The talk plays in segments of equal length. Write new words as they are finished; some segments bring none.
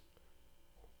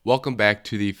Welcome back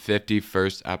to the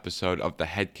 51st episode of the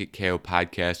Head Kick KO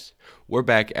podcast. We're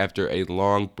back after a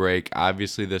long break.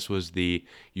 Obviously, this was the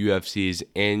UFC's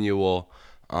annual,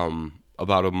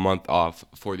 about a month off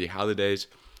for the holidays.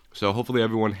 So hopefully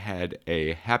everyone had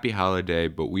a happy holiday,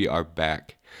 but we are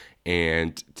back.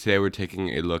 And today we're taking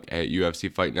a look at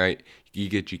UFC Fight Night,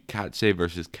 Giga Chikadze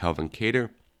versus Calvin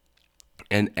Kattar.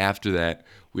 And after that,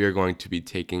 we are going to be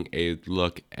taking a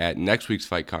look at next week's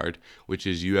fight card, which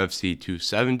is UFC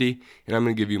 270, and I'm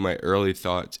going to give you my early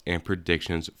thoughts and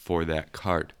predictions for that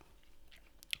card.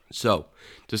 So,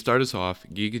 to start us off,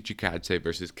 Giga Chikadze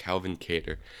versus Calvin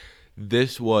Kattar.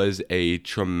 This was a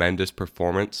tremendous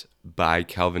performance by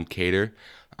Calvin Kattar.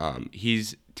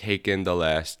 He's taken the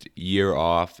last year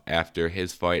off after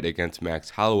his fight against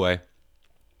Max Holloway,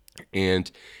 and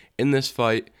in this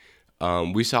fight,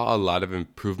 we saw a lot of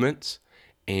improvements,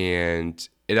 and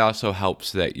it also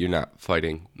helps that you're not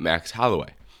fighting Max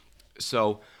Holloway.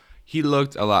 So he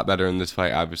looked a lot better in this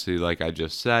fight, obviously, like I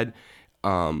just said.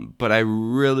 But I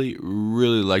really,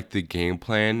 really liked the game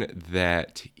plan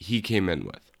that he came in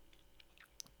with.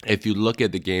 If you look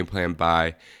at the game plan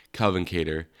by Calvin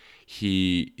Kattar,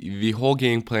 the whole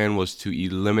game plan was to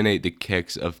eliminate the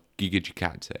kicks of Giga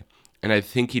Chikadze. And I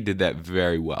think he did that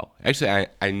very well. Actually,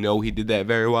 I know he did that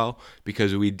very well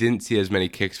because we didn't see as many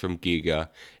kicks from Giga,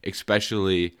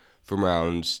 especially from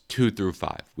rounds 2 through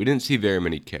 5. We didn't see very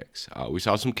many kicks. We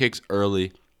saw some kicks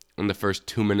early in the first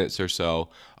 2 minutes or so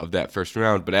of that first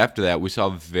round, but after that, we saw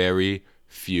very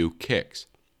few kicks.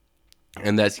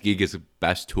 And that's Giga's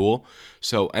best tool.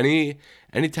 So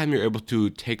anytime you're able to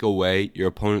take away your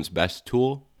opponent's best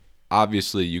tool,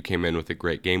 obviously you came in with a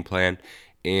great game plan.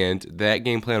 And that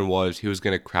game plan was he was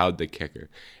going to crowd the kicker.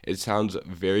 It sounds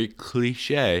very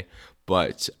cliche,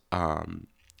 but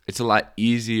it's a lot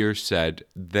easier said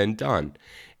than done.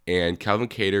 And Calvin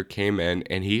Kattar came in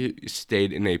and he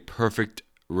stayed in a perfect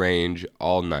range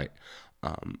all night.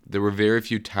 There were very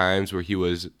few times where he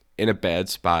was in a bad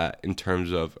spot in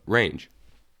terms of range.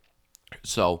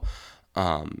 So,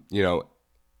 and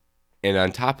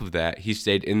on top of that, he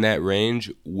stayed in that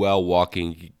range while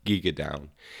walking Giga down.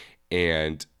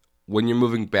 And when you're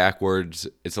moving backwards,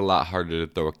 it's a lot harder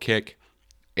to throw a kick.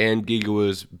 And Giga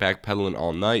was backpedaling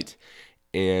all night.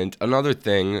 And another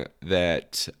thing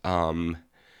that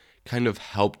kind of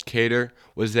helped Kattar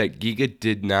was that Giga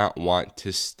did not want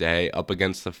to stay up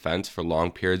against the fence for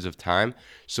long periods of time.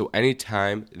 So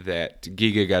anytime that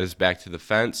Giga got his back to the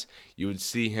fence, you would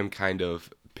see him kind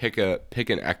of pick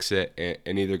an exit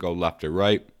and either go left or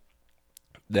right.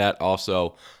 That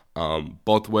also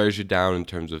both wears you down in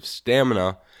terms of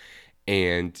stamina,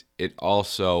 and it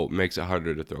also makes it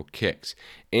harder to throw kicks.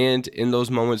 And in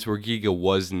those moments where Giga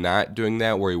was not doing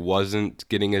that, where he wasn't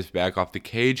getting his back off the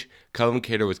cage, Calvin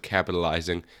Kattar was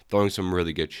capitalizing, throwing some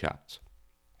really good shots.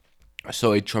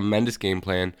 So a tremendous game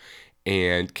plan,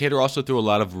 and Kattar also threw a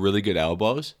lot of really good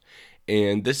elbows.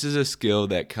 And this is a skill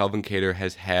that Calvin Kattar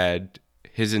has had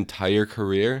his entire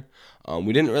career.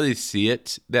 We didn't really see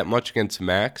it that much against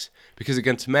Max, because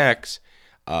against Max,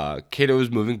 Kattar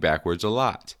was moving backwards a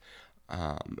lot.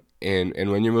 And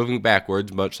when you're moving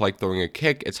backwards, much like throwing a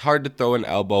kick, it's hard to throw an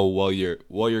elbow while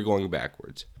you're going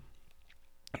backwards.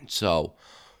 So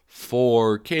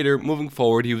for Kattar, moving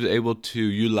forward, he was able to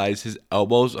utilize his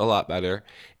elbows a lot better,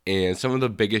 and some of the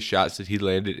biggest shots that he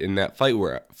landed in that fight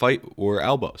were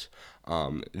elbows.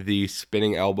 The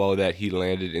spinning elbow that he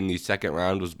landed in the second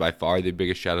round was by far the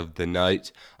biggest shot of the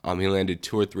night. He landed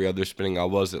 2 or 3 other spinning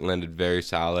elbows that landed very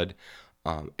solid.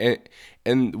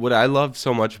 And what I love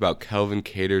so much about Calvin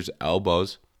Kattar's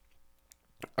elbows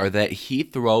are that he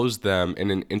throws them in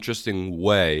an interesting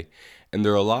way, and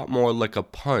they're a lot more like a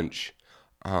punch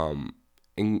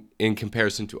in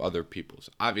comparison to other people's.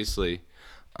 Obviously,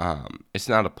 it's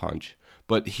not a punch,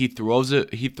 but he throws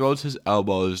his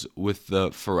elbows with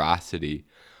the ferocity,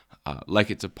 like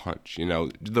it's a punch. You know,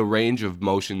 the range of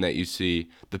motion that you see,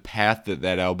 the path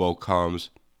that elbow comes,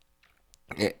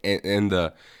 and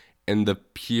the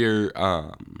pure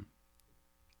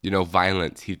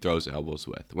violence he throws elbows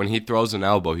with. When he throws an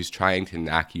elbow, he's trying to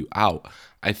knock you out.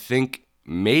 I think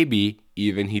maybe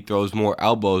even he throws more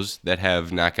elbows that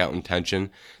have knockout intention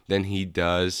than he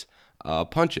does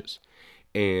punches.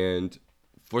 And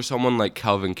for someone like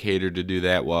Calvin Kattar to do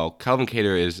that well, Calvin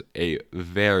Kattar is a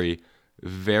very,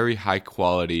 very high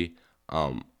quality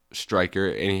striker,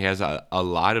 and he has a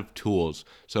lot of tools.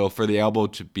 So for the elbow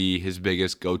to be his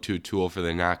biggest go-to tool for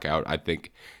the knockout, I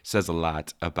think says a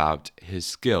lot about his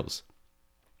skills.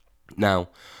 Now,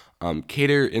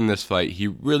 Kattar in this fight, he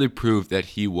really proved that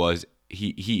he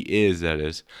is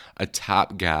a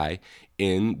top guy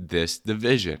in this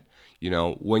division.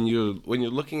 When you're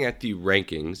looking at the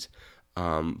rankings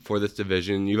for this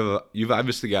division, you've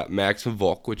obviously got Max and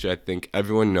Volk, which I think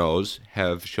everyone knows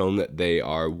have shown that they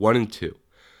are 1-2,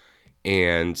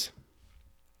 and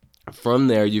from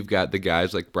there you've got the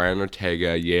guys like Brian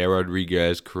Ortega, Yair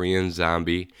Rodriguez, Korean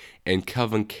Zombie, and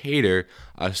Kelvin Kattar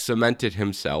cemented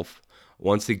himself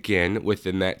once again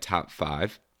within that top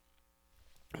 5.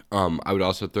 I would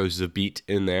also throw Zabit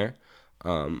in there.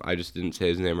 I just didn't say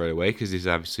his name right away because he's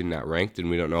obviously not ranked and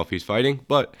we don't know if he's fighting,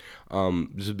 but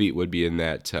Zabit would be in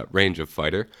that range of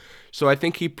fighter. So I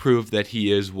think he proved that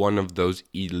he is one of those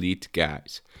elite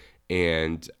guys.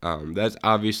 And that's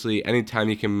obviously anytime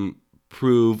you can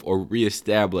prove or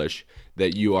reestablish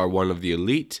that you are one of the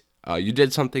elite, you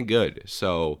did something good.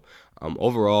 So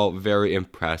overall, very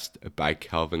impressed by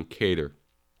Kelvin Kattar.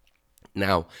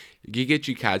 Now, Giga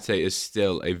Chikadze is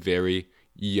still a very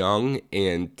young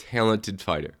and talented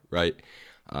fighter, right?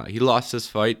 He lost this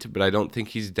fight, but I don't think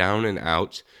he's down and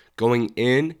out. Going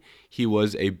in, he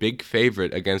was a big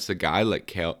favorite against a guy like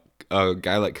Kelvin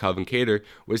Kattar,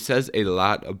 which says a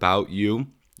lot about you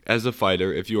as a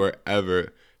fighter if you are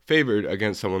ever favored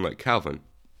against someone like Kelvin.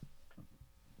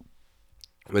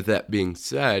 With that being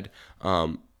said,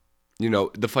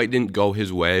 the fight didn't go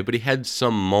his way, but he had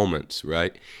some moments,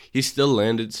 right? He still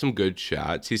landed some good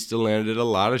shots. He still landed a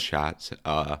lot of shots.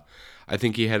 I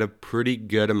think he had a pretty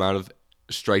good amount of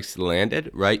strikes landed,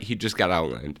 right? He just got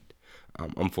outlanded,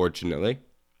 unfortunately.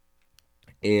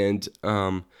 And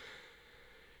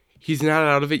he's not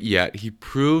out of it yet. He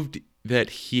proved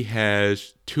that he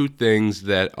has two things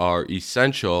that are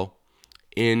essential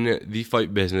in the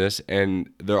fight business, and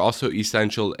they're also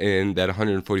essential in that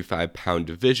 145-pound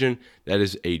division. That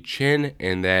is a chin,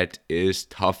 and that is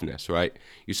toughness, right?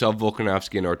 You saw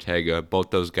Volkanovski and Ortega, both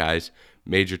those guys,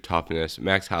 major toughness.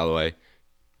 Max Holloway,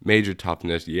 major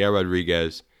toughness. Yair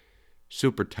Rodriguez,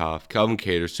 super tough. Kelvin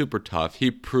Kattar, super tough. He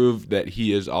proved that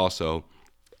he is also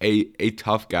a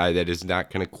tough guy that is not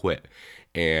going to quit.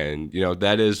 And,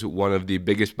 that is one of the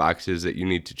biggest boxes that you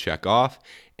need to check off.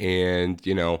 And,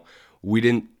 we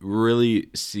didn't really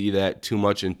see that too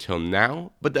much until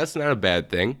now, but that's not a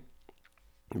bad thing,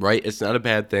 right? It's not a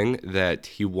bad thing that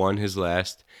he won his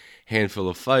last handful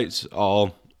of fights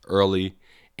all early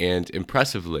and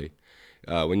impressively.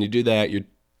 When you do that, your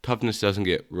toughness doesn't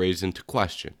get raised into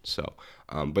question. So,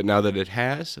 but now that it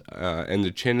has, and the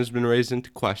chin has been raised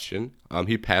into question,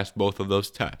 he passed both of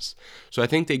those tests. So I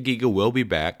think that Giga will be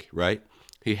back, right?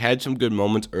 He had some good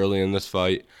moments early in this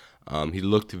fight. He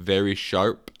looked very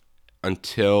sharp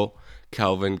until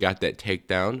Kelvin got that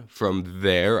takedown. From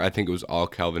there, I think it was all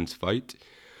Kelvin's fight.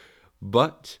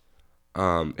 But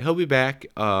he'll be back,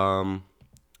 and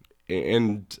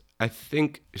I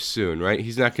think soon, right?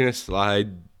 He's not going to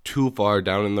slide too far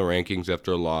down in the rankings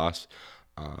after a loss.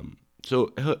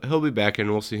 So he'll be back,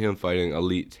 and we'll see him fighting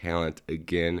elite talent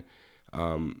again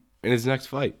in his next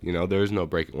fight. There is no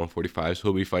break at 145, so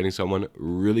he'll be fighting someone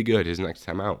really good his next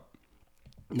time out.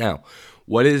 Now,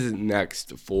 what is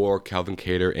next for Kelvin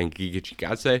Kattar and Giga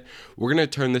Chikadze? We're going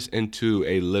to turn this into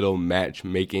a little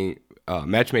matchmaking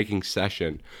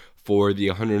session for the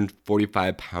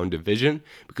 145-pound division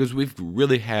because we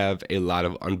really have a lot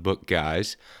of unbooked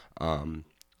guys.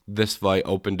 This fight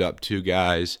opened up two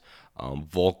guys,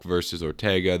 Volk versus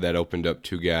Ortega. That opened up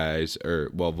two guys,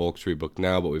 Volk's rebooked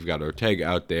now, but we've got Ortega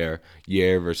out there.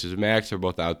 Yair versus Max are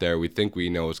both out there. We think we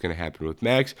know what's going to happen with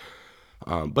Max.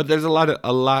 But there's a lot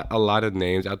of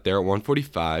names out there at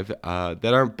 145 that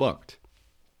aren't booked.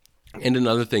 And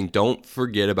another thing, don't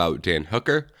forget about Dan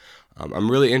Hooker.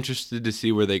 I'm really interested to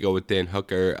see where they go with Dan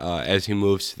Hooker as he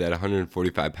moves to that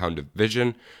 145-pound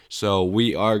division. So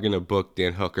we are going to book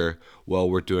Dan Hooker while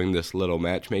we're doing this little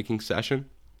matchmaking session.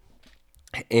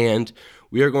 And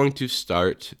we are going to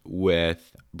start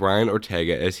with Brian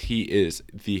Ortega as he is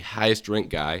the highest ranked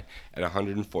guy at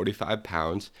 145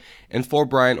 pounds. And for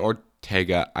Brian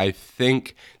Ortega, I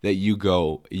think that you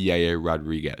go Yair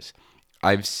Rodriguez.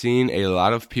 I've seen a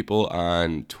lot of people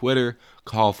on Twitter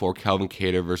call for Kelvin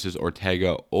Kattar versus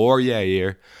Ortega or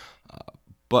Yair.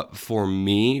 But for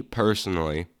me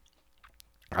personally,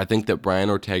 I think that Brian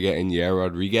Ortega and Yair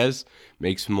Rodriguez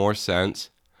makes more sense.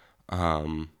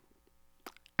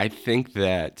 I think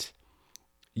that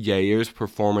Yair's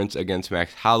performance against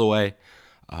Max Holloway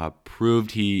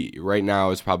proved he right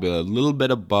now is probably a little bit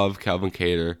above Kelvin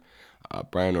Kattar.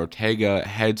 Brian Ortega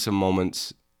had some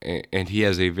moments, and he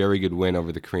has a very good win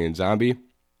over the Korean Zombie.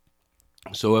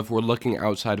 So if we're looking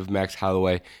outside of Max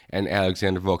Holloway and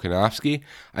Alexander Volkanovski,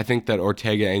 I think that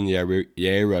Ortega and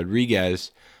Yair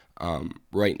Rodriguez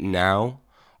right now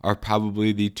are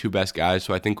probably the two best guys,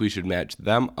 so I think we should match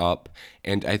them up.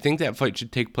 And I think that fight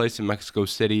should take place in Mexico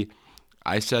City.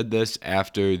 I said this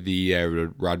after the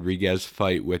Rodriguez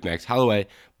fight with Max Holloway,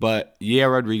 but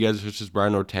Rodriguez versus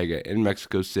Brian Ortega in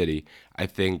Mexico City, I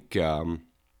think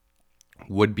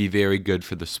would be very good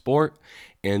for the sport.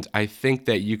 And I think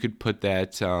that you could put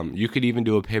that, you could even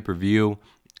do a pay-per-view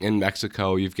in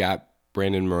Mexico. You've got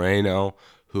Brandon Moreno,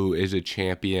 who is a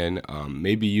champion.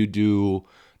 Maybe you do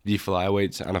the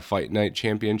flyweights on a fight night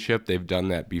championship. They've done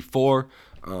that before.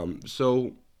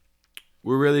 So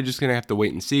we're really just going to have to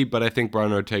wait and see. But I think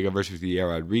Brian Ortega versus Yair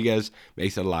Rodriguez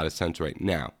makes a lot of sense right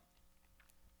now.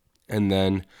 And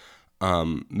then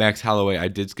Max Holloway, I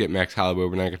did skip Max Holloway.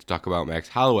 We're not going to talk about Max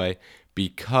Holloway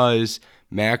because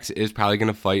Max is probably going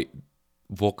to fight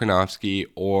Volkanovski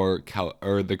or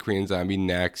the Korean Zombie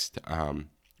next.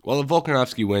 Well, if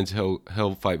Volkanovski wins,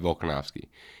 he'll fight Volkanovski.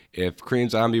 If Korean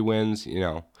Zombie wins,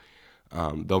 they'll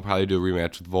probably do a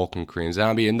rematch with Volk and Korean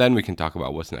Zombie, and then we can talk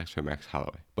about what's next for Max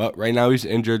Holloway. But right now he's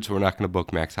injured, so we're not going to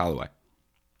book Max Holloway.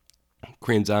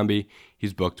 Korean Zombie,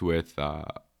 he's booked with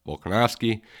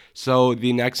Volkanovski. So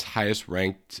the next highest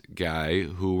ranked guy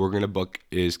who we're going to book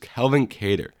is Calvin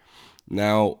Kattar.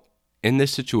 Now, in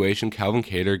this situation, Calvin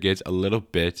Kattar gets a little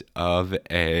bit of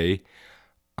a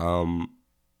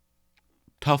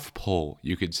tough pull,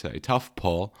 you could say. Tough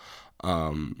pull.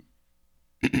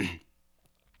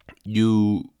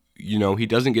 He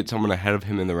doesn't get someone ahead of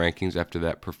him in the rankings after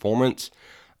that performance.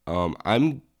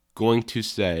 I'm going to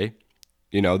say,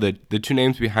 the two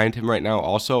names behind him right now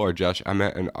also are Josh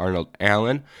Emmett and Arnold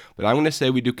Allen. But I'm going to say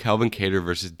we do Calvin Kattar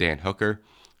versus Dan Hooker.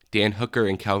 Dan Hooker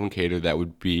and Calvin Kattar, that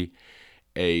would be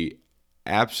a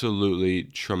absolutely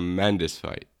tremendous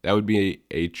fight. That would be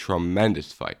a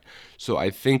tremendous fight. So I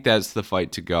think that's the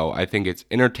fight to go. I think it's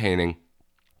entertaining.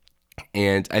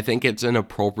 And I think it's an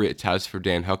appropriate test for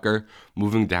Dan Hooker,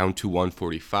 moving down to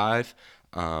 145.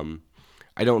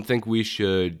 I don't think we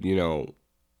should,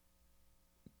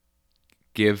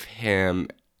 give him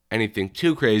anything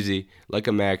too crazy like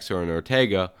a Max or an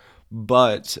Ortega.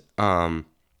 But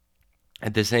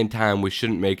at the same time, we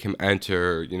shouldn't make him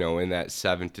enter, in that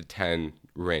 7 to 10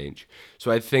 range.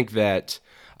 So I think that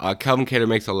Calvin Kattar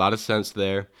makes a lot of sense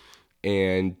there.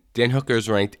 And Dan Hooker is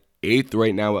ranked 8th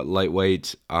right now at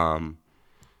lightweight.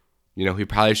 He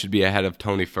probably should be ahead of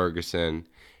Tony Ferguson.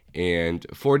 And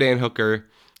for Dan Hooker,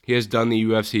 he has done the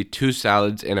UFC 2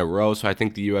 solids in a row, so I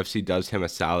think the UFC does him a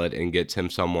solid and gets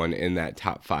him someone in that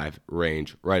top 5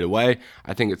 range right away.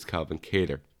 I think it's Calvin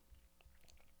Kattar.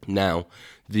 Now,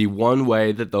 the one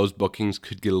way that those bookings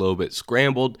could get a little bit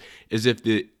scrambled is if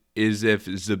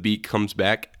Zabit comes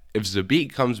back. If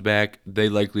Zabit comes back, they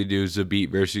likely do Zabit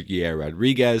versus Yair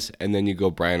Rodriguez, and then you go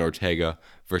Brian Ortega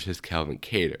versus Calvin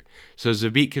Kattar. So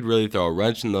Zabit could really throw a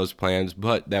wrench in those plans,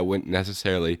 but that wouldn't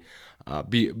necessarily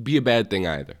be a bad thing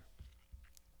either.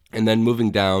 And then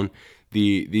moving down,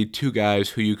 the two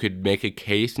guys who you could make a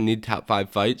case need top 5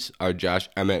 fights are Josh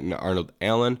Emmett and Arnold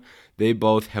Allen. They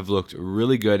both have looked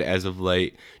really good as of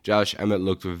late. Josh Emmett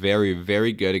looked very,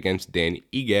 very good against Dan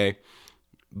Ige.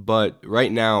 But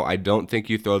right now, I don't think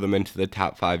you throw them into the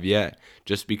top 5 yet,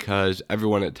 just because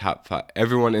everyone in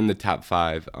the top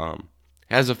 5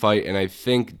 has a fight, and I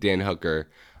think Dan Hooker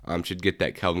should get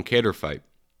that Calvin Kattar fight.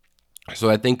 So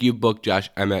I think you book Josh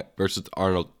Emmett versus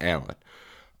Arnold Allen.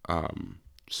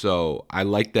 So I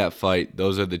like that fight.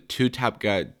 Those are the two top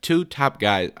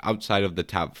guys outside of the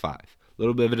top 5. A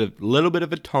little bit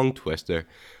of a tongue twister,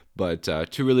 but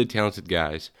two really talented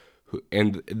guys.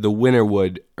 And the winner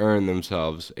would earn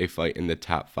themselves a fight in the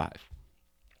top 5.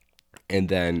 And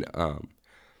then,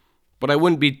 but I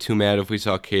wouldn't be too mad if we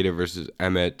saw Kattar versus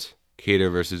Emmett,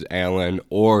 Kattar versus Allen,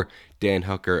 or Dan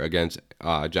Hooker against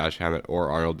Josh Emmett or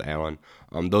Arnold Allen.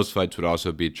 Those fights would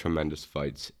also be tremendous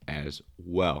fights as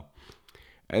well.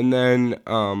 And then,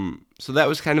 so that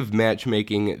was kind of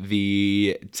matchmaking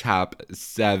the top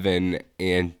 7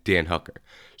 and Dan Hooker.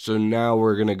 So now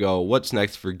we're going to go, what's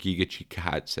next for Giga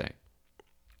Chikadze?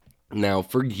 Now,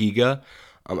 for Giga,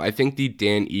 I think the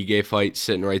Dan Ige fight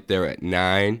sitting right there at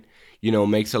 9,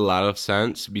 makes a lot of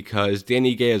sense because Dan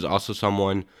Ige is also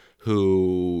someone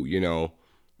who,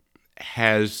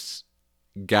 has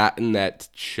gotten that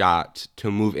shot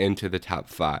to move into the top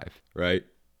 5, right?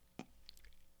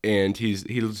 And he's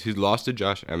lost to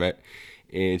Josh Emmett,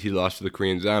 and he lost to the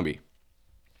Korean Zombie.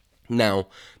 Now,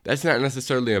 that's not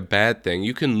necessarily a bad thing.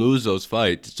 You can lose those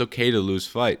fights. It's okay to lose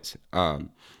fights.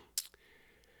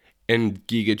 And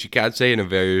Giga Chikadze, in a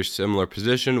very similar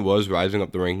position, was rising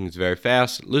up the rankings very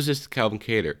fast, loses to Calvin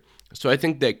Kattar. So I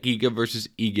think that Giga versus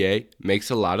Ige makes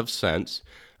a lot of sense.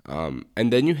 And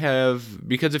then you have,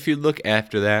 because if you look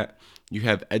after that, you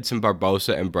have Edson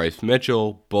Barbosa and Bryce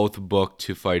Mitchell, both booked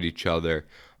to fight each other.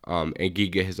 And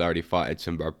Giga has already fought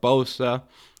Edson Barbosa.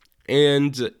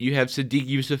 And you have Sadiq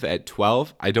Yusuff at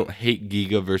 12. I don't hate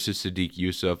Giga versus Sadiq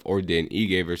Yusuff or Dan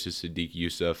Ige versus Sadiq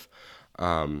Yusuff.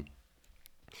 And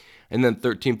then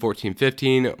 13, 14,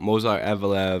 15, Mozart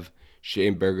Evelev,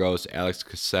 Shane Burgos, Alex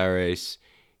Caceres.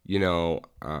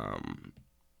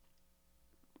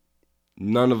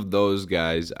 None of those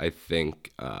guys, I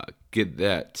think, get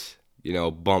that,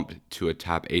 bump to a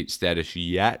top 8 status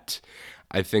yet.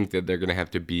 I think that they're going to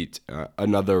have to beat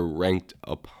another ranked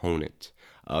opponent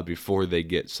before they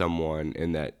get someone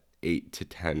in that 8 to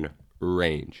 10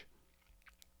 range.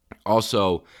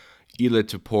 Also, Ilia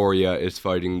Topuria is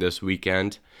fighting this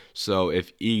weekend. So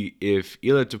if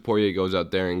Ilia Topuria goes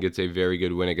out there and gets a very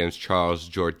good win against Charles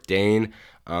Jourdain,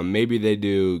 maybe they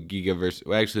do Giga versus...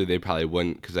 Well, actually, they probably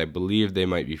wouldn't because I believe they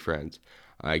might be friends.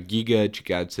 Giga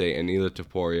Chikadze and Ilia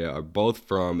Topuria are both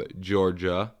from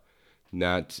Georgia,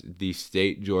 not the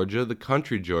state Georgia, the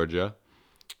country Georgia.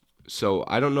 So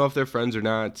I don't know if they're friends or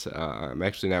not. I'm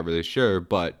actually not really sure.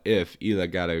 But if Ilia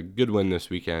got a good win this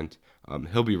weekend,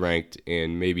 he'll be ranked,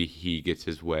 and maybe he gets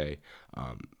his way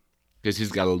because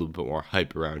he's got a little bit more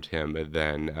hype around him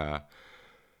than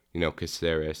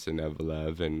Caceres and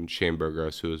Evelev and Shane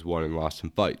Burgos, who has won and lost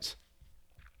some fights.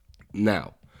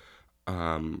 Now,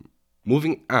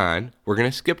 moving on, we're going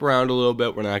to skip around a little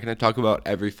bit. We're not going to talk about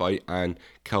every fight on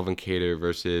Calvin Kattar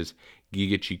versus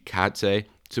Giga Chikadze.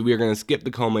 So we are going to skip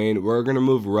the co-main. We're going to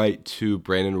move right to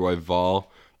Brandon Royval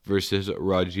versus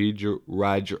Rogerio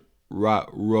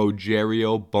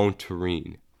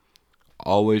Bontorin.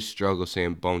 Always struggle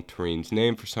saying Bontorin's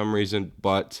name for some reason,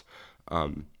 but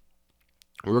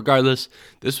regardless,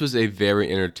 this was a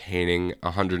very entertaining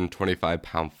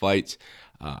 125-pound fight.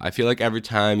 I feel like every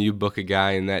time you book a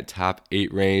guy in that top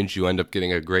 8 range, you end up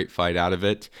getting a great fight out of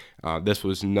it. This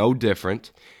was no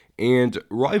different. And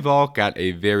Royval got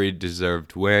a very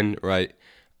deserved win, right?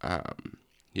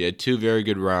 He had 2 very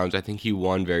good rounds. I think he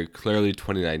won very clearly,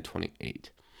 29-28.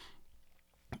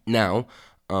 Now,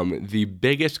 the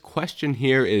biggest question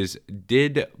here is,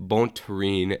 did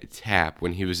Bontorin tap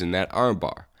when he was in that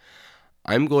armbar?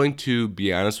 I'm going to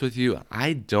be honest with you,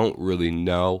 I don't really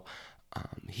know.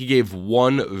 He gave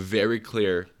one very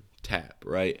clear tap,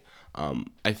 right?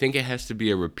 I think it has to be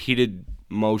a repeated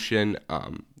motion.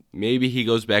 Maybe he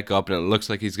goes back up and it looks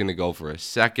like he's going to go for a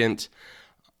second.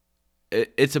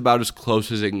 It's about as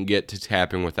close as it can get to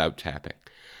tapping without tapping.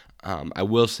 I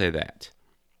will say that.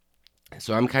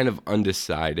 So I'm kind of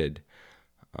undecided.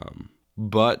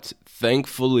 But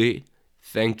thankfully,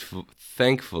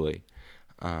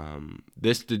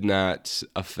 this did not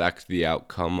affect the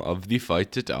outcome of the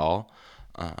fight at all.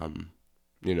 Brandon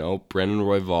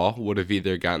Royval would have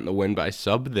either gotten the win by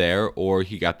sub there or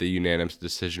he got the unanimous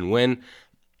decision win.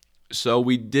 So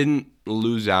we didn't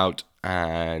lose out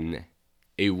on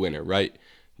a winner, right?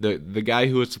 The guy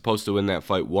who was supposed to win that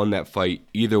fight won that fight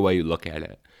either way you look at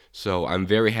it. So I'm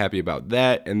very happy about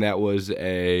that, and that was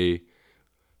a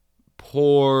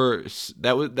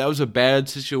bad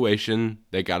situation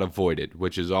that got avoided,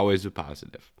 which is always a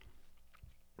positive.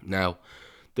 Now,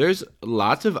 there's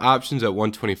lots of options at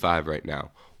 125 right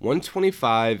now.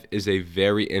 125 is a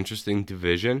very interesting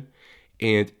division,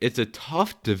 and it's a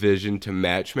tough division to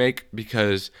matchmake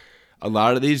because a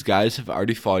lot of these guys have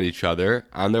already fought each other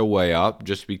on their way up.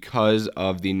 Just because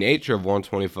of the nature of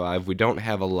 125, we don't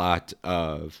have a lot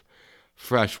of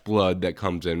fresh blood that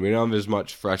comes in. We don't have as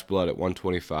much fresh blood at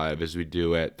 125 as we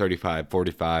do at 35,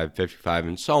 45, 55,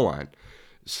 and so on.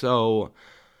 So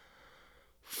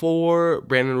for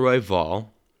Brandon Royval,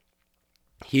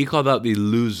 he called out the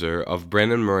loser of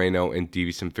Brandon Moreno and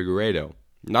Deiveson Figueiredo.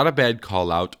 Not a bad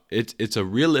call out. It's a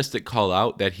realistic call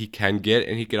out that he can get,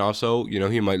 and he can also,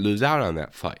 he might lose out on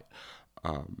that fight.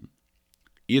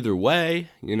 Either way,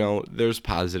 there's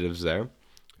positives there.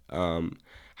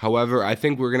 However, I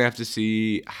think we're going to have to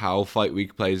see how fight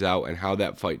week plays out and how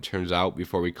that fight turns out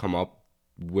before we come up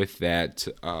with that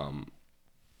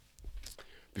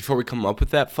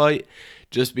fight,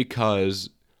 just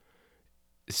because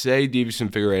say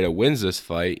Deiveson Figueiredo wins this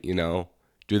fight,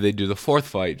 do they do the 4th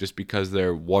fight just because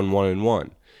they're 1-1-1?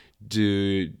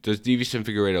 Does Deiveson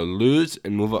Figueiredo lose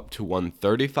and move up to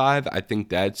 135? I think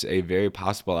that's a very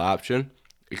possible option,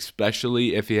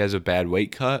 especially if he has a bad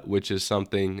weight cut, which is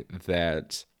something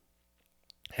that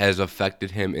has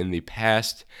affected him in the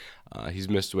past. He's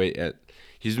missed weight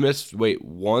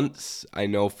once, I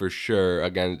know for sure,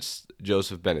 against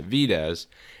Joseph Benavidez.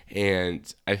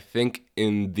 And I think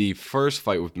in the first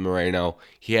fight with Moreno,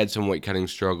 he had some weight cutting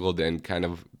struggles and kind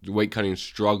of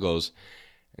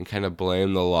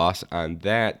blamed the loss on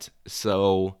that.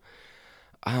 So,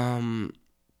 who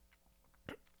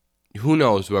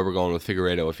knows where we're going with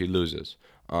Figueiredo if he loses.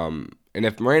 And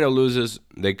if Moreno loses,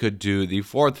 they could do the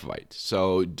fourth fight.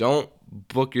 So don't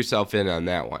book yourself in on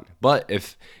that one. But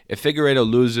if Figueiredo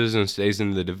loses and stays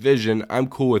in the division, I'm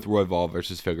cool with Royval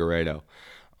versus Figueiredo.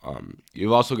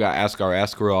 You've also got Askar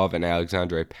Askarov and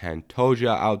Alexandre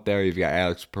Pantoja out there. You've got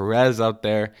Alex Perez out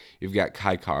there. You've got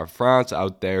Kai Kara-France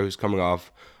out there, who's coming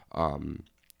off,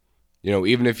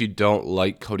 even if you don't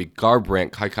like Cody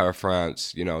Garbrandt, Kai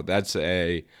Kara-France, that's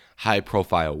a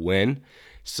high-profile win.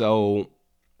 So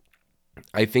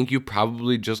I think you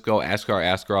probably just go Askar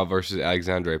Askarov versus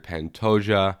Alexandre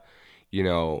Pantoja.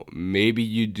 Maybe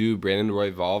you do Brandon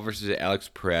Royval versus Alex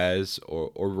Perez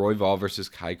or Royval versus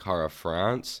Kai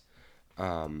Kara-France.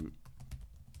 I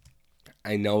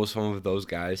know some of those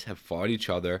guys have fought each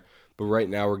other, but right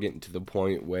now we're getting to the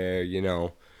point where,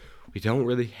 we don't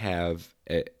really have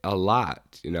a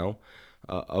lot,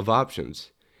 of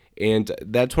options. And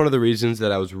that's one of the reasons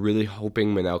that I was really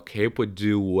hoping Manel Kape would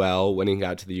do well when he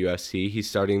got to the UFC. He's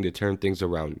starting to turn things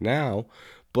around now,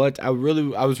 but I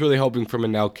was really hoping for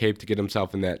Manel Kape to get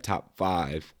himself in that top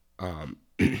 5,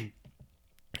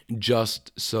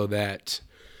 just so that,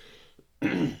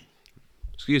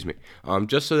 excuse me,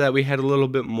 just so that we had a little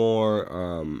bit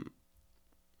more,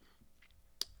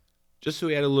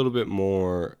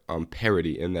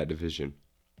 parity in that division.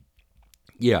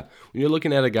 Yeah, when you're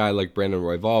looking at a guy like Brandon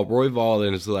Royval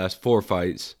in his last 5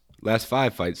 fights,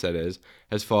 that is,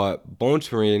 has fought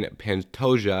Bontorin,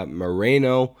 Pantoja,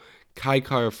 Moreno, Kai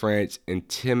Kara-France, and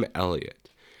Tim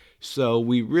Elliott. So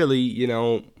we really,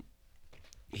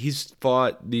 he's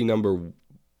fought the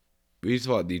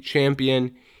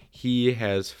champion. He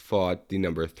has fought the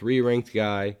number 3 ranked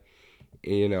guy.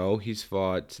 He's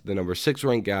fought the number 6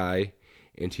 ranked guy,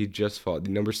 and he just fought the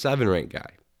number 7 ranked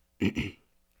guy.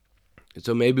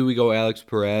 So maybe we go Alex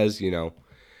Perez,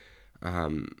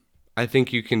 I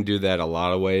think you can do that a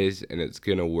lot of ways, and it's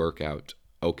going to work out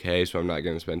okay. So I'm not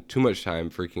going to spend too much time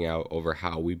freaking out over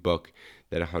how we book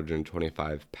that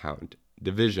 125-pound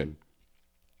division.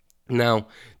 Now,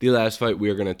 the last fight we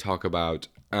are going to talk about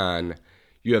on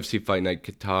UFC Fight Night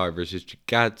Qatar versus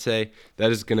Chikadze,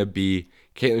 that is going to be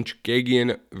Katlyn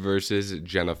Chookagian versus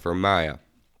Jennifer Maia.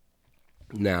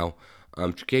 Now,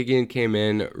 Chookagian came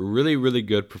in, really, really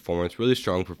good performance, really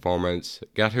strong performance,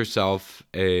 got herself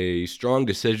a strong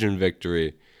decision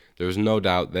victory. There was no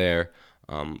doubt there.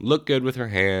 Looked good with her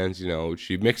hands,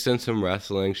 she mixed in some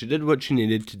wrestling. She did what she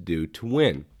needed to do to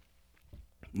win.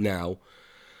 Now,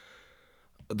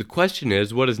 the question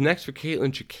is, what is next for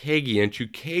Katlyn Chookagian?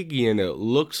 Chookagian, it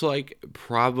looks like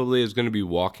probably is going to be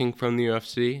walking from the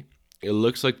UFC. It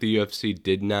looks like the UFC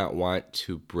did not want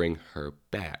to bring her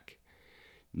back.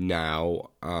 Now,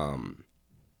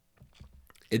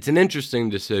 it's an interesting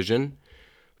decision,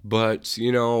 but,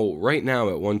 right now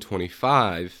at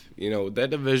 125, that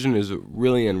division is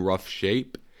really in rough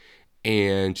shape,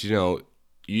 and, you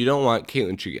don't want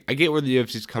Katlyn Chookagian. I get where the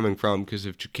UFC is coming from, because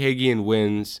if Chookagian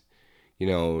wins,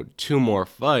 2 more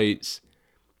fights,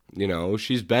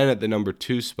 she's been at the number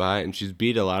 2 spot, and she's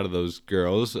beat a lot of those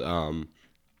girls,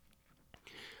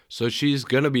 so she's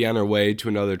going to be on her way to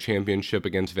another championship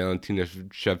against Valentina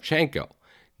Shevchenko.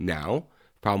 Now,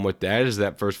 problem with that is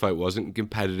that first fight wasn't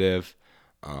competitive.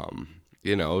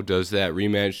 Does that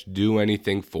rematch do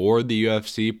anything for the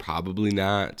UFC? Probably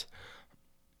not.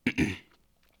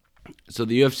 So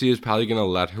the UFC is probably going to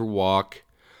let her walk.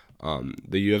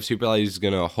 The UFC probably is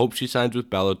going to hope she signs with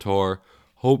Bellator,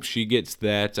 hope she gets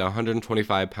that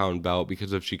 125-pound belt,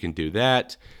 because if she can do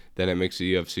that, then it makes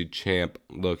the UFC champ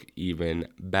look even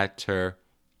better.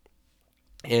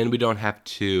 And we don't have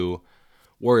to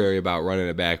worry about running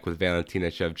it back with Valentina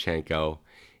Shevchenko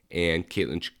and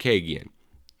Katlyn Chookagian.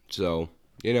 So,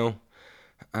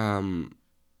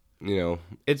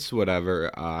 it's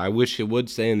whatever. I wish it would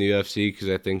stay in the UFC, because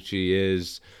I think she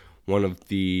is one of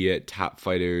the top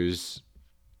fighters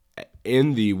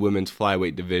in the women's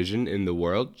flyweight division in the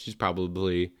world. She's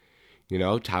probably,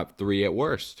 top 3 at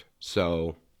worst.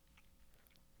 So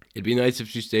it'd be nice if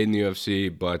she stayed in the UFC,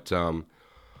 but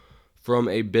from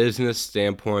a business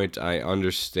standpoint, I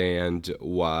understand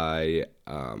why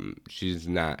she's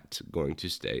not going to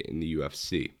stay in the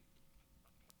UFC.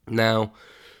 Now,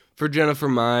 for Jennifer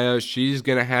Maia, she's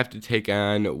going to have to take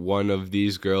on one of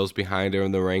these girls behind her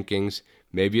in the rankings.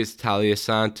 Maybe it's Talia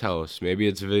Santos. Maybe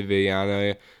it's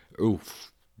Viviane.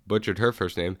 Butchered her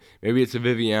first name. Maybe it's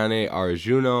Viviane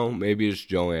Araújo. Maybe it's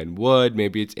Joanne Wood.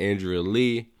 Maybe it's Andrea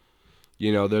Lee.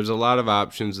 There's a lot of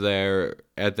options there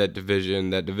at that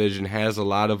division. That division has a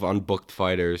lot of unbooked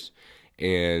fighters.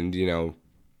 And,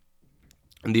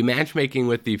 the matchmaking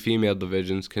with the female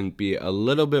divisions can be a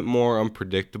little bit more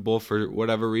unpredictable for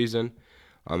whatever reason.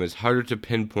 It's harder to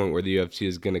pinpoint where the UFC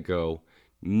is going to go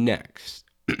next.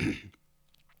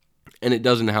 And it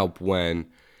doesn't help when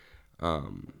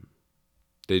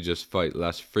they just fight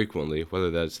less frequently, whether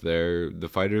that's the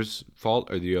fighter's fault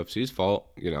or the UFC's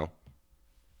fault. I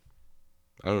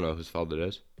don't know whose fault it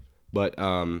is, but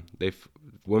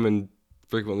women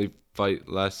frequently fight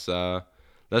less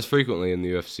frequently in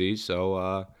the UFC,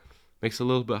 so makes it a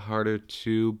little bit harder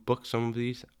to book some of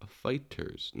these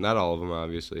fighters. Not all of them,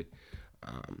 obviously,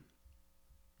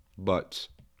 but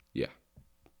yeah,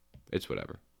 it's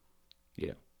whatever.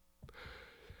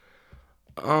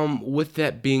 With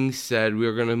that being said,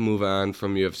 we're gonna move on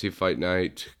from UFC Fight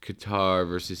Night, Qatar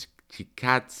versus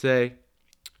Kikatse.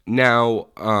 Now,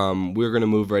 we're gonna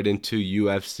move right into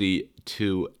UFC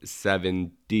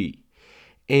 270,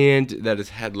 and that is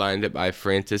headlined by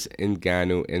Francis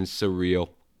Ngannou and Ciryl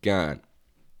Gane.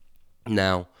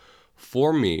 Now,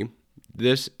 for me,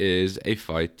 this is a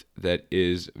fight that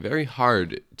is very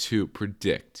hard to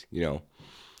predict.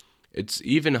 It's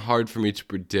even hard for me to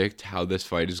predict how this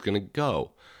fight is going to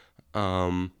go.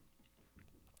 I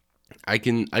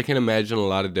can imagine a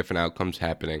lot of different outcomes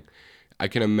happening. I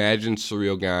can imagine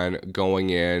Ciryl Gane going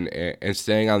in and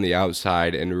staying on the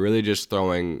outside and really just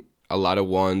throwing a lot of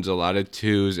ones, a lot of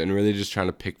twos, and really just trying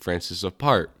to pick Francis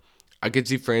apart. I could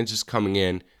see Francis coming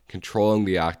in, controlling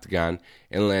the octagon,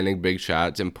 and landing big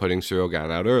shots and putting Ciryl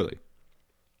Gane out early.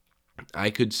 I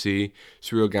could see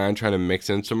Ciryl Gane trying to mix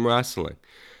in some wrestling.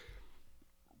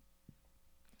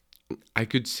 I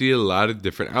could see a lot of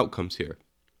different outcomes here.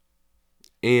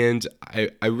 And I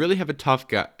really have a tough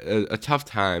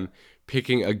time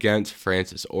picking against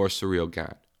Francis or Ciryl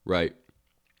Gane, right?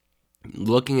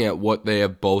 Looking at what they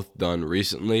have both done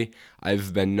recently,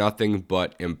 I've been nothing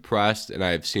but impressed, and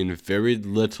I've seen very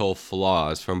little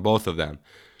flaws from both of them.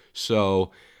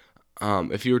 So,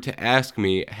 if you were to ask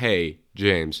me, hey,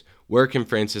 James, where can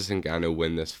Francis Ngannou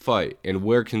win this fight? And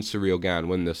where can Ciryl Gane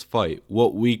win this fight?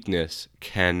 What weakness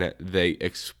can they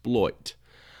exploit?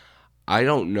 I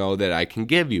don't know that I can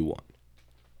give you one.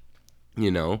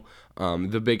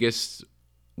 The biggest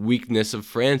weakness of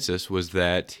Francis was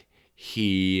that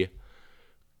he,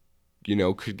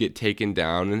 could get taken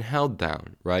down and held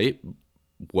down, right?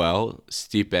 Well,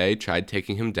 Stipe tried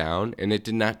taking him down, and it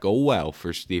did not go well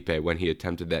for Stipe when he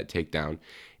attempted that takedown.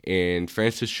 And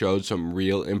Francis showed some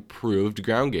real improved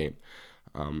ground game.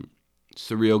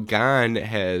 Ciryl Gane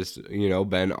has,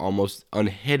 been almost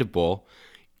unhittable,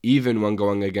 even when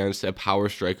going against a power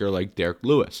striker like Derek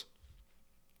Lewis.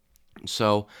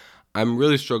 So I'm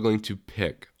really struggling to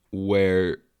pick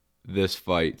where this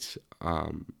fight,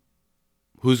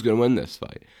 who's going to win this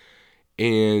fight.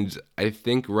 And I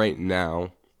think right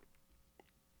now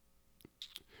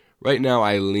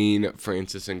I lean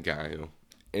Francis Ngannou.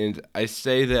 And I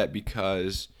say that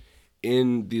because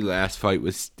in the last fight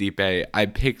with Stipe, I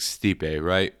picked Stipe,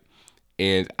 right?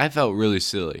 And I felt really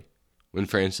silly when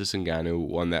Francis Ngannou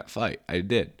won that fight. I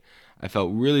did. I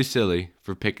felt really silly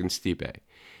for picking Stipe.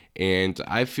 And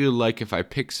I feel like if I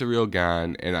pick Ciryl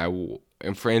Gane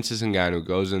and Francis Ngannou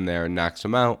goes in there and knocks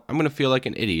him out, I'm going to feel like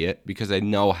an idiot because I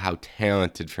know how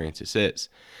talented Francis is.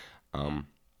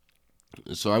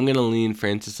 So I'm going to lean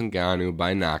Francis Ngannou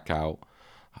by knockout.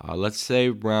 Let's say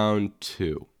round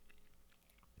 2.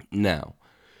 Now,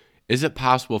 is it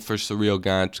possible for Ciryl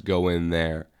Gane to go in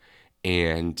there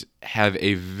and have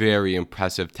a very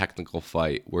impressive technical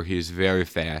fight where he's very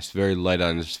fast, very light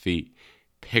on his feet,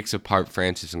 picks apart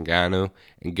Francis Ngannou,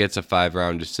 and gets a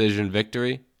 5-round decision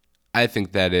victory? I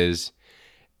think that is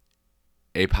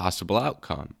a possible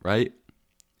outcome, right?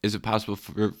 Is it possible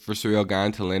for Ciryl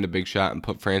Gane to land a big shot and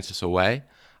put Francis away?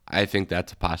 I think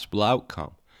that's a possible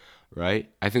outcome, right?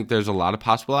 I think there's a lot of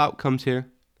possible outcomes here.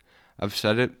 I've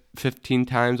said it 15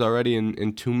 times already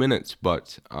in 2 minutes,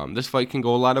 but this fight can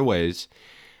go a lot of ways.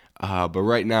 But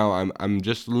right now, I'm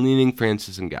just leaning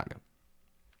Francis Ngannou.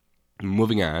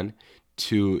 Moving on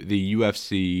to the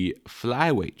UFC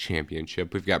Flyweight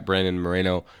Championship, we've got Brandon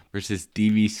Moreno versus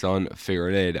Deiveson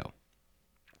Figueiredo.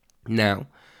 Now,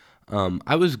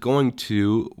 I was going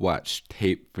to watch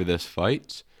tape for this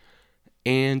fight,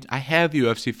 and I have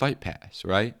UFC Fight Pass,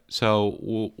 right?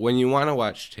 So when you want to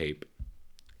watch tape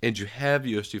and you have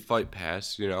UFC Fight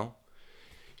Pass, you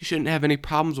shouldn't have any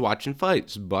problems watching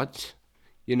fights. But,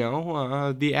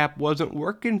 the app wasn't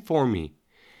working for me.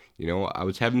 I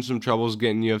was having some troubles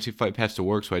getting UFC Fight Pass to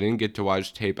work, so I didn't get to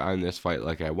watch tape on this fight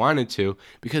like I wanted to,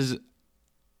 because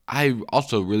I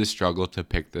also really struggled to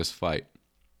pick this fight.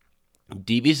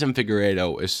 Deiveson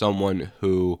Figueiredo is someone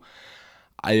who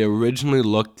I originally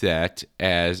looked at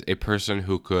as a person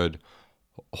who could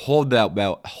hold that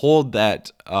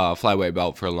flyweight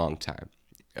belt for a long time.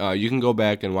 You can go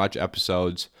back and watch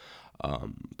episodes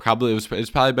It's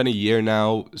probably been a year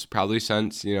now. It's probably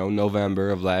since November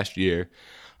of last year.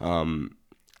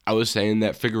 I was saying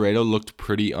that Figueiredo looked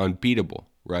pretty unbeatable,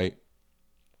 right?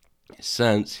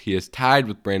 Since he is tied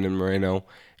with Brandon Moreno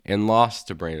and lost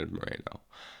to Brandon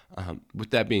Moreno.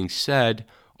 With that being said,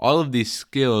 all of these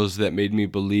skills that made me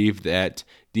believe that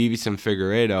Deiveson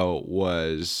Figueiredo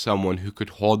was someone who could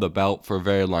hold the belt for a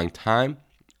very long time,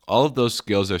 all of those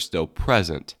skills are still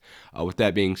present. With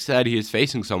that being said, he is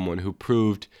facing someone who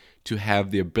proved to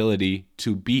have the ability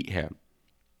to beat him.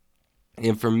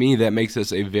 And for me, that makes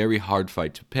this a very hard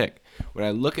fight to pick. When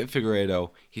I look at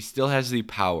Figueiredo, he still has the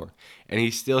power, and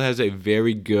he still has a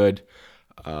very good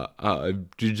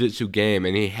jiu-jitsu game,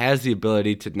 and he has the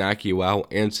ability to knock you out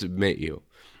and submit you.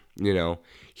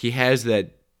 He has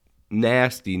that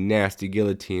nasty, nasty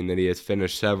guillotine that he has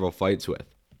finished several fights with.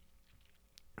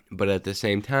 But at the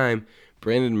same time,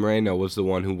 Brandon Moreno was the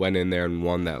one who went in there and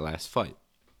won that last fight.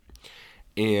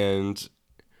 And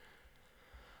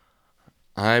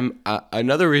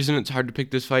another reason it's hard to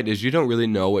pick this fight is you don't really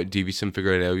know what Deiveson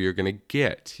Figueiredo you're going to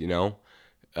get,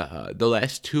 The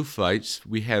last two fights,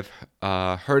 we have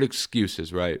heard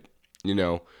excuses, right?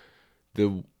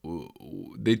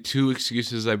 The two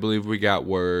excuses I believe we got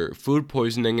were food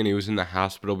poisoning and he was in the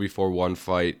hospital before one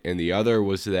fight, and the other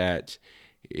was that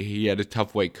he had a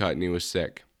tough weight cut and he was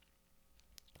sick.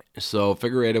 So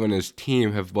Figueiredo and his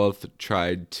team have both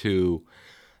tried to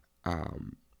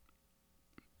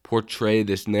portray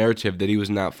this narrative that he was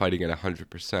not fighting at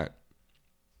 100%.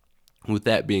 With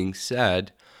that being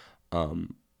said,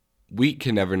 we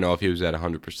can never know if he was at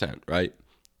 100%, right?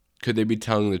 Could they be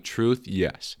telling the truth?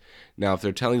 Yes. Now, if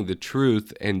they're telling the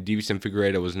truth and Deiveson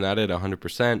Figueiredo was not at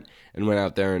 100% and went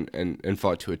out there and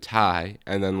fought to a tie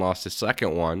and then lost his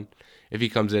second one, if he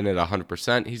comes in at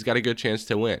 100%, he's got a good chance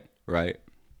to win, right?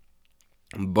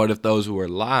 But if those were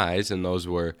lies and those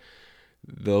were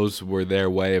their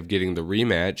way of getting the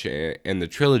rematch and the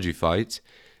trilogy fights,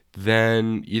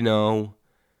 then,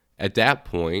 at that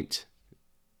point,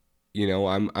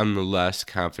 I'm less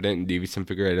confident in Deiveson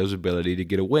Figueiredo's ability to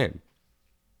get a win.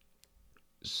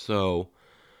 So,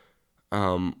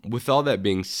 with all that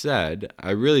being said,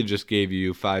 I really just gave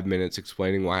you 5 minutes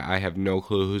explaining why I have no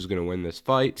clue who's going to win this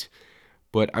fight,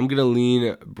 but I'm going to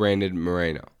lean Brandon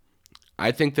Moreno.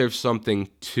 I think there's something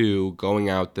to going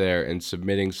out there and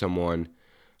submitting someone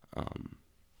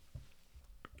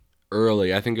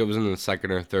early. I think it was in the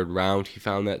second or third round he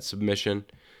found that submission.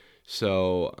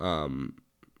 So,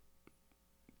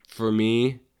 for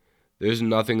me, there's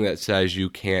nothing that says you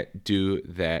can't do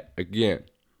that again.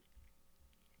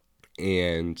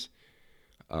 And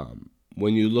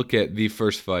when you look at the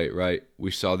first fight, right, we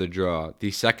saw the draw.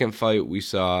 The second fight, we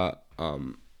saw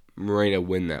Moreno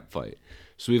win that fight.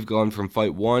 So we've gone from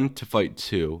fight 1 to fight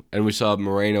 2, and we saw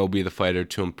Moreno be the fighter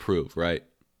to improve, right?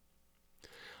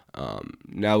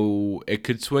 Now, it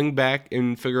could swing back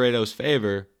in Figueiredo's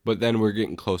favor, but then we're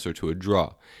getting closer to a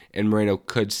draw. And Moreno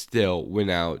could still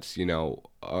win out,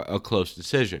 a close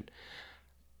decision.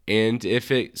 And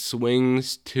if it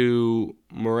swings to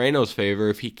Moreno's favor,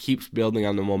 if he keeps building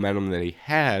on the momentum that he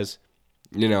has,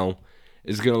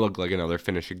 it's going to look like another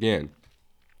finish again.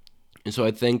 And so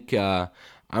I think I'm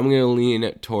going to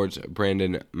lean towards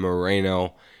Brandon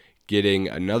Moreno getting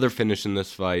another finish in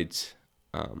this fight.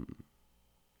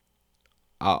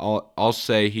 I'll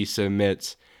say he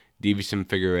submits Deiveson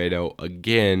Figueiredo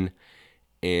again,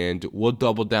 and we'll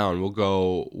double down.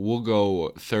 We'll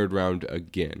go third round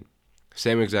again.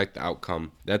 Same exact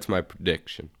outcome. That's my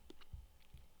prediction.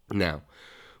 Now,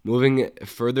 moving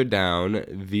further down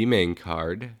the main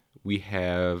card, we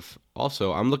have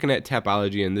also, I'm looking at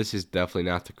Tapology, and this is definitely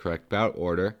not the correct bout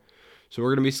order. So we're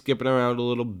going to be skipping around a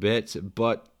little bit,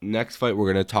 but next fight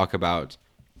we're going to talk about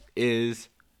is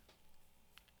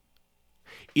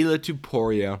Ilia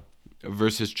Topuria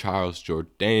versus Charles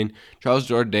Jourdain. Charles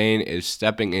Jourdain is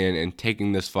stepping in and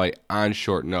taking this fight on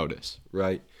short notice,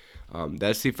 right?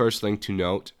 That's the first thing to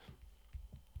note.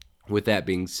 With that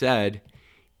being said,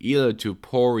 Ilia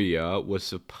Topuria was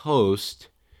supposed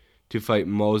to fight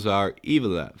Movsar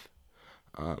Evloev.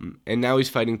 And now he's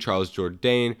fighting Charles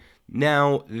Jourdain.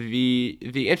 Now, the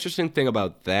interesting thing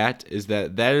about that is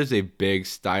that is a big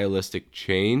stylistic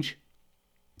change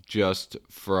just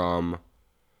from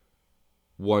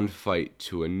one fight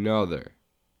to another.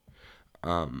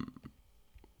 And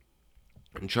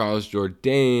Charles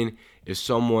Jourdain is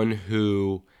someone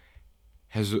who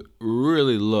has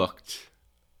really looked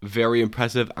very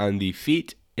impressive on the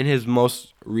feet in his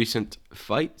most recent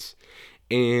fights.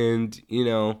 And,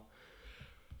 Ilia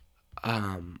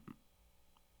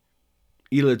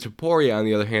Topuria, on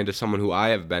the other hand, is someone who I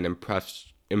have been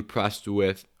impressed impressed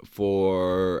with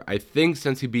for, I think,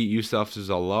 since he beat Yusuf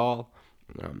Zalal.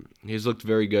 He's looked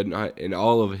very good in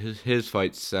all of his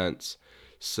fights since.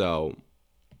 So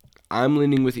I'm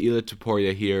leaning with Ilia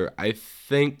Topuria here. I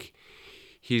think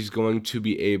he's going to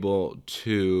be able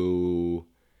to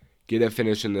get a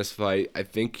finish in this fight. I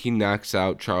think he knocks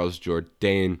out Charles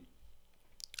Jourdain.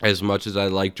 As much as I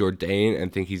like Jourdain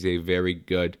and think he's a very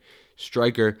good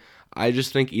striker, I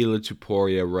just think Ilia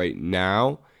Topuria right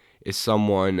now is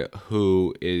someone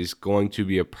who is going to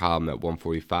be a problem at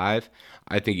 145.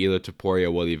 I think Ilia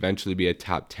Topuria will eventually be a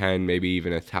top 10, maybe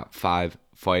even a top 5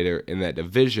 fighter in that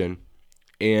division.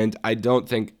 And I don't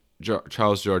think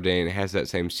Charles Jourdain has that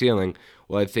same ceiling.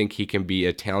 Well, I think he can be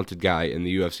a talented guy in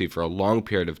the UFC for a long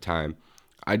period of time.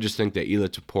 I just think that Ilia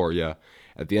Topuria,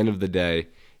 at the end of the day,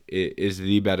 is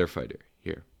the better fighter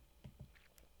here.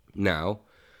 Now,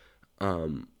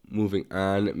 moving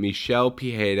on, Michel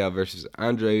Pereira versus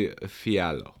Andre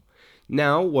Fialho.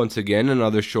 Now, once again,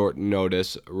 another short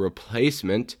notice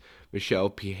replacement. Michel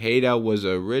Pereira was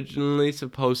originally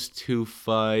supposed to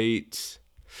fight,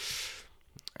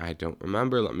 I don't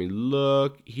remember, let me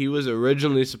look. He was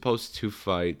originally supposed to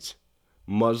fight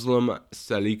Muslim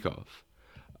Salikov.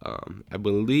 I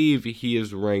believe he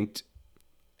is ranked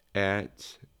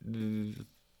at, he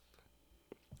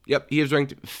is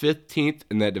ranked 15th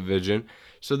in that division.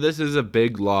 So this is a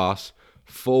big loss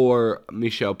for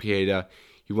Michel Pereira.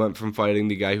 He went from fighting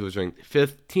the guy who was ranked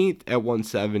 15th at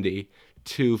 170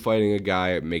 to fighting a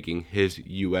guy making his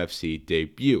UFC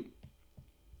debut.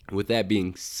 With that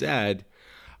being said,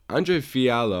 Andre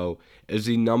Fialho is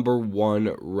the number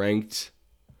 1 ranked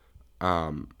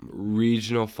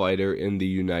regional fighter in the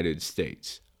United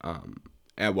States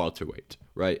at welterweight,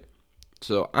 right?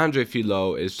 So Andre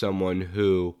Fialho is someone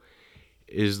who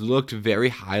is looked very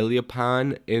highly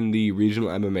upon in the regional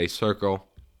MMA circle.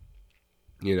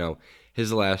 You know,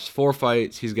 his last 4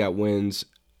 fights, he's got wins,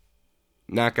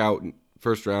 knockout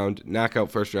first round,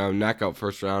 knockout first round, knockout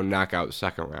first round, knockout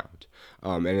second round.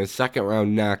 And his second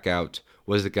round knockout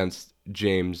was against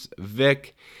James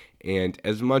Vick. And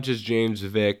as much as James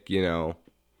Vick,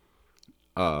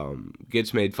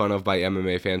 gets made fun of by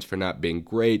MMA fans for not being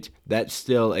great, that's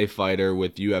still a fighter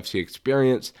with UFC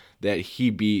experience that he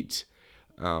beat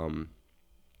on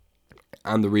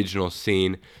the regional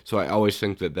scene. So I always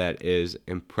think that is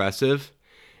impressive.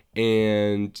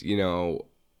 And,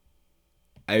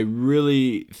 I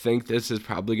really think this is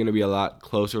probably going to be a lot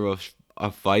closer of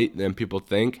a fight than people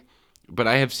think. But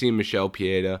I have seen Michel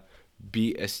Pereira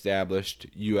beat established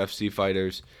UFC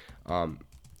fighters. And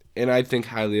I think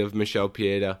highly of Michel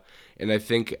Pereira. And I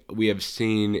think we have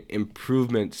seen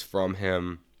improvements from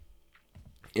him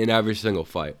in every single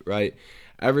fight, right?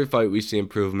 Every fight we see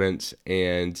improvements.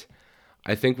 And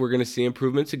I think we're going to see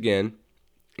improvements again.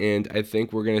 And I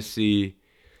think we're going to see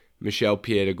Michel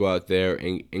Pereira go out there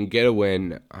and get a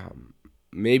win.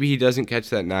 Maybe he doesn't catch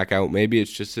that knockout. Maybe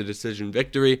it's just a decision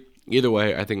victory. Either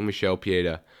way, I think Michel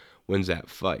Pereira wins that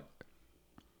fight.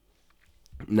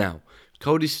 Now,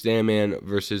 Cody Stamann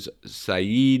versus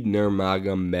Said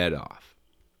Nurmagomedov.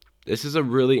 This is a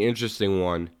really interesting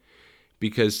one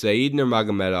because Said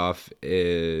Nurmagomedov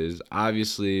is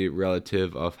obviously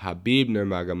relative of Khabib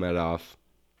Nurmagomedov,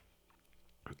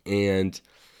 and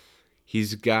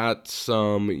he's got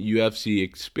some UFC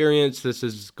experience. This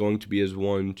is going to be his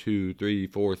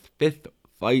 5th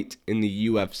fight in the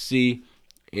UFC,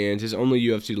 and his only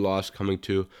UFC loss coming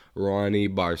to Ronnie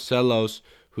Barcelos,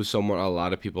 who's someone a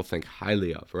lot of people think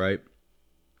highly of, right?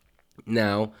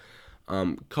 Now,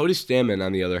 Cody Stamann,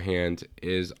 on the other hand,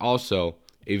 is also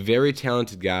a very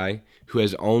talented guy who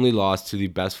has only lost to the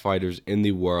best fighters in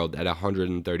the world at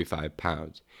 135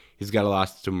 pounds. He's got a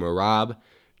loss to Merab,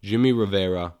 Jimmy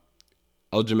Rivera,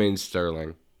 Aljamain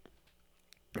Sterling,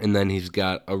 and then he's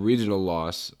got a regional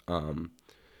loss,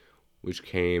 which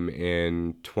came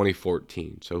in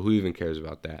 2014. So who even cares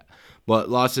about that? But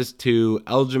losses to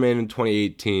Aljamain in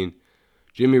 2018,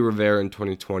 Jimmy Rivera in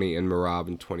 2020, and Merab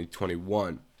in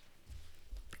 2021.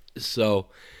 So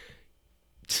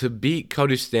to beat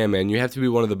Cody Stamann, you have to be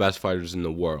one of the best fighters in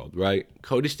the world, right?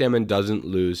 Cody Stamann doesn't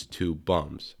lose to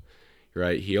bums,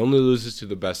 right? He only loses to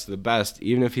the best of the best,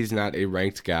 even if he's not a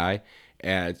ranked guy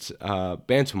at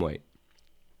bantamweight.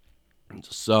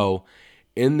 So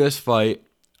in this fight,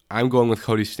 I'm going with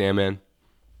Cody Stamann.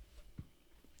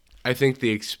 I think the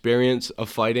experience of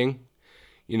fighting,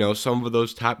 some of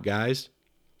those top guys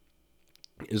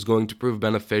is going to prove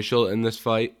beneficial in this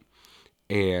fight.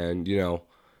 And,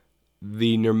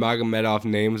 the Nurmagomedov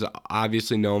names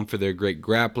obviously known for their great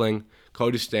grappling.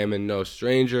 Cody Stamann, no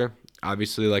stranger.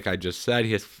 Obviously, like I just said,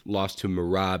 he has lost to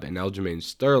Merab and Aljamain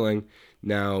Sterling.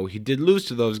 Now, he did lose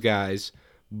to those guys,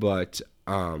 But,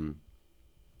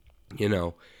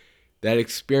 that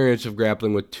experience of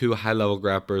grappling with two high-level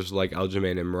grapplers like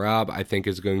Aljamain and Merab, I think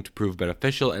is going to prove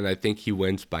beneficial, and I think he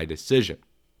wins by decision.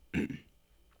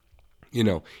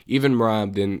 Even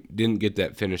Merab didn't get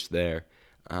that finish there.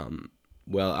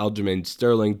 Aljamain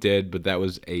Sterling did, but that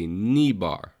was a knee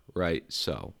bar, right?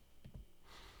 So,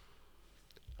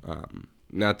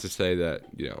 not to say that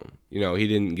he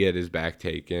didn't get his back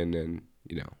taken and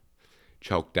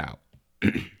choked out.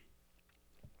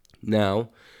 Now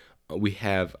we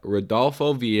have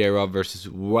Rodolfo Vieira versus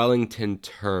Wellington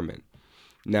Turman.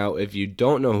 Now, if you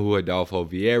don't know who Rodolfo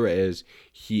Vieira is,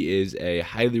 he is a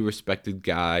highly respected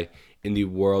guy in the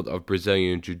world of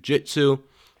Brazilian Jiu-Jitsu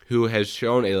who has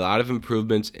shown a lot of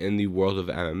improvements in the world of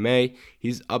MMA.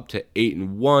 He's up to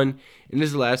 8-1. In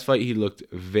his last fight, he looked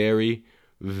very,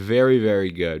 very,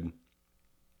 very good.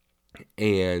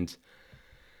 And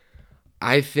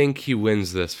I think he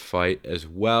wins this fight as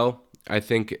well. I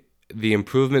think the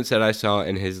improvements that I saw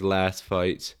in his last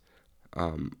fight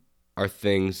are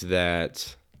things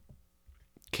that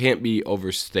can't be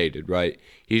overstated, right?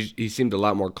 He seemed a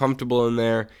lot more comfortable in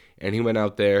there, and he went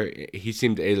out there. He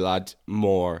seemed a lot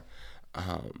more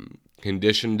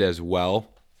conditioned as well.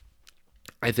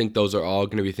 I think those are all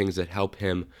going to be things that help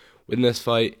him win this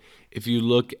fight. If you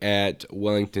look at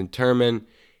Wellington Turman,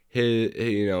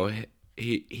 he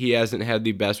hasn't had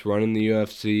the best run in the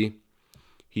UFC.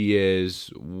 He is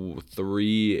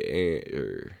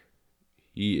 2-3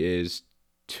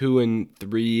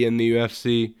 in the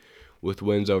UFC with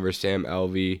wins over Sam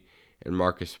Alvey and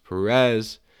Marcus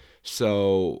Perez.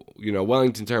 So,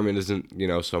 Wellington Turman isn't,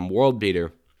 some world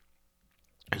beater.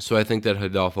 So I think that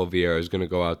Rodolfo Vieira is going to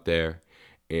go out there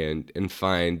and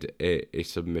find a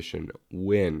submission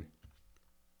win.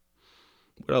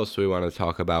 What else do we want to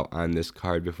talk about on this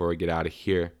card before we get out of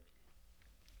here?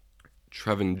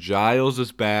 Trevin Giles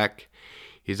is back.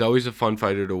 He's always a fun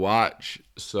fighter to watch,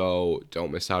 so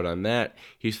don't miss out on that.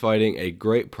 He's fighting a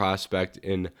great prospect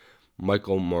in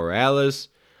Michael Morales.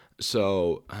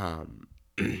 So, a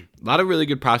lot of really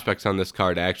good prospects on this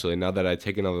card, actually, now that I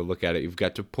take another look at it. You've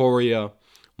got Topuria.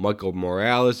 Michael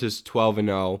Morales is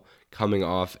 12-0, coming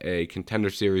off a Contender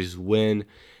Series win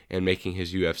and making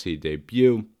his UFC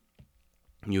debut.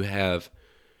 You have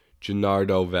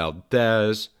Gennaro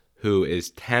Valdez, who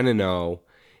is 10-0,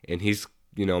 and he's,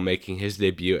 making his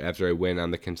debut after a win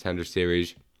on the Contender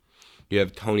Series. You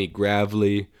have Tony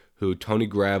Gravely,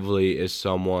 is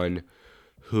someone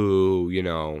who,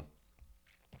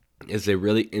 is a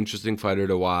really interesting fighter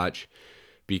to watch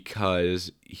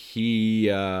because he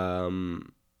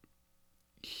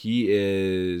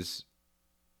is...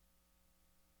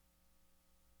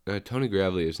 Tony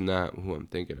Gravely is not who I'm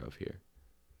thinking of here.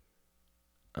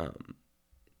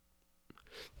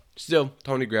 Still,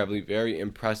 Tony Gravely, very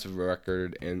impressive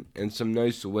record and some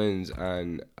nice wins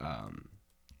on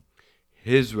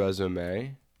his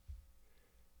resume.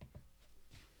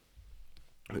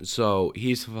 So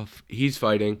he's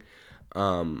fighting.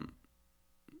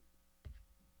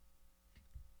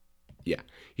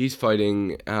 He's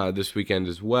fighting this weekend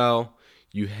as well.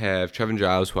 You have Trevin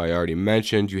Giles, who I already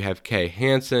mentioned. You have Kay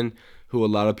Hansen, who a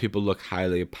lot of people look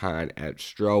highly upon at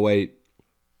strawweight.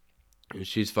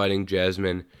 She's fighting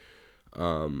Jasmine.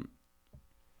 Not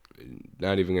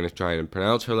even going to try and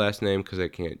pronounce her last name because I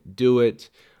can't do it.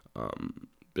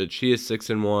 But she is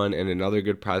 6-1 and another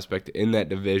good prospect in that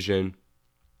division.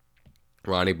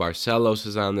 Ronnie Barcelos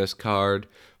is on this card,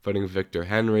 fighting Victor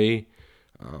Henry.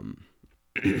 And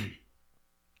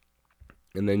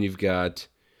then you've got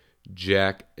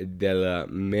Jack Della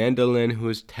Mandolin, who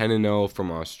is 10-0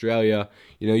 from Australia.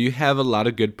 You have a lot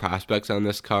of good prospects on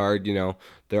this card.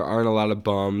 There aren't a lot of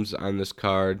bums on this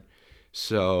card.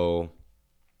 So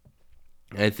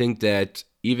I think that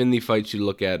even the fights you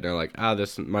look at and are like,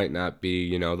 this might not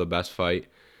be, the best fight.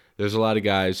 There's a lot of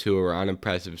guys who are on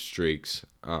impressive streaks.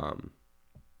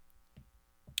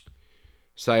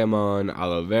 Simon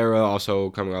Oliveira also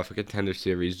coming off a Contender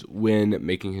Series win,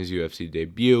 making his UFC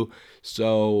debut.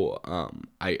 So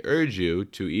I urge you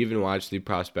to even watch the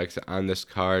prospects on this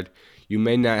card. This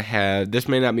may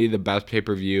not be the best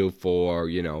pay-per-view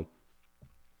for,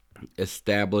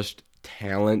 established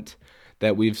talent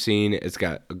that we've seen. It's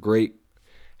got a great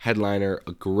headliner,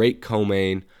 a great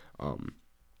co-main.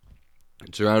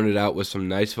 It's rounded out with some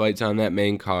nice fights on that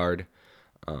main card.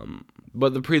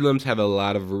 But the prelims have a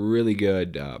lot of really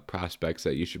good prospects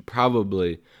that you should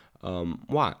probably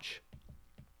watch.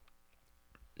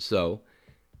 So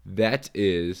that's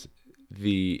not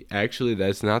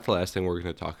the last thing we're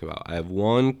going to talk about. I have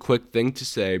one quick thing to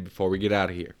say before we get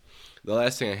out of here. The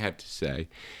last thing I have to say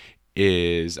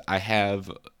is I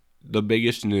have the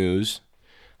biggest news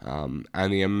on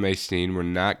the MMA scene. We're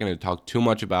not going to talk too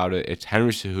much about it. It's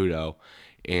Henry Cejudo,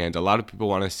 and a lot of people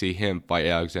want to see him fight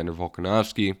Alexander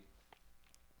Volkanovski.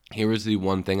 Here is the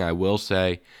one thing I will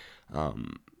say.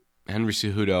 Henry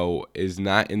Cejudo is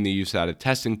not in the USADA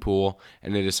testing pool,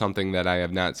 and it is something that I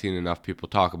have not seen enough people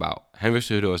talk about. Henry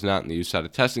Cejudo is not in the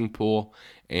USADA testing pool,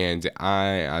 and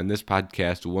I, on this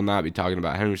podcast, will not be talking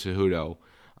about Henry Cejudo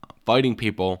fighting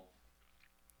people.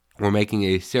 We're making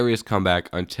a serious comeback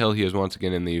until he is once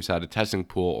again in the USADA testing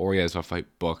pool or he has a fight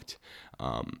booked.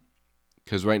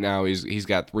 Because right now he's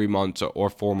got 3 months or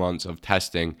 4 months of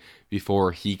testing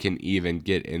before he can even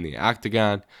get in the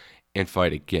octagon and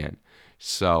fight again.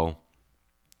 So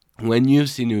when you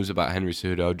see news about Henry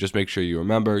Cejudo, just make sure you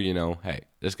remember, hey,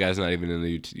 this guy's not even in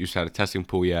the USADA testing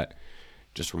pool yet.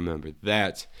 Just remember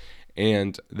that.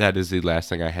 And that is the last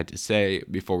thing I had to say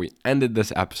before we ended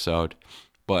this episode.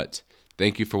 But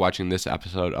thank you for watching this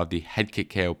episode of the Head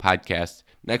Kick KO podcast.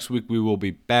 Next week we will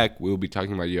be back. We will be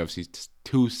talking about UFC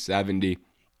 270.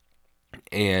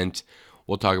 And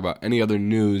we'll talk about any other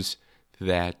news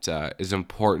that is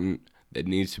important that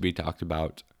needs to be talked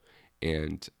about.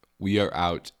 And we are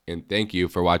out. And thank you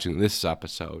for watching this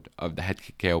episode of the Head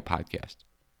Kick KO podcast.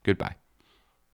 Goodbye.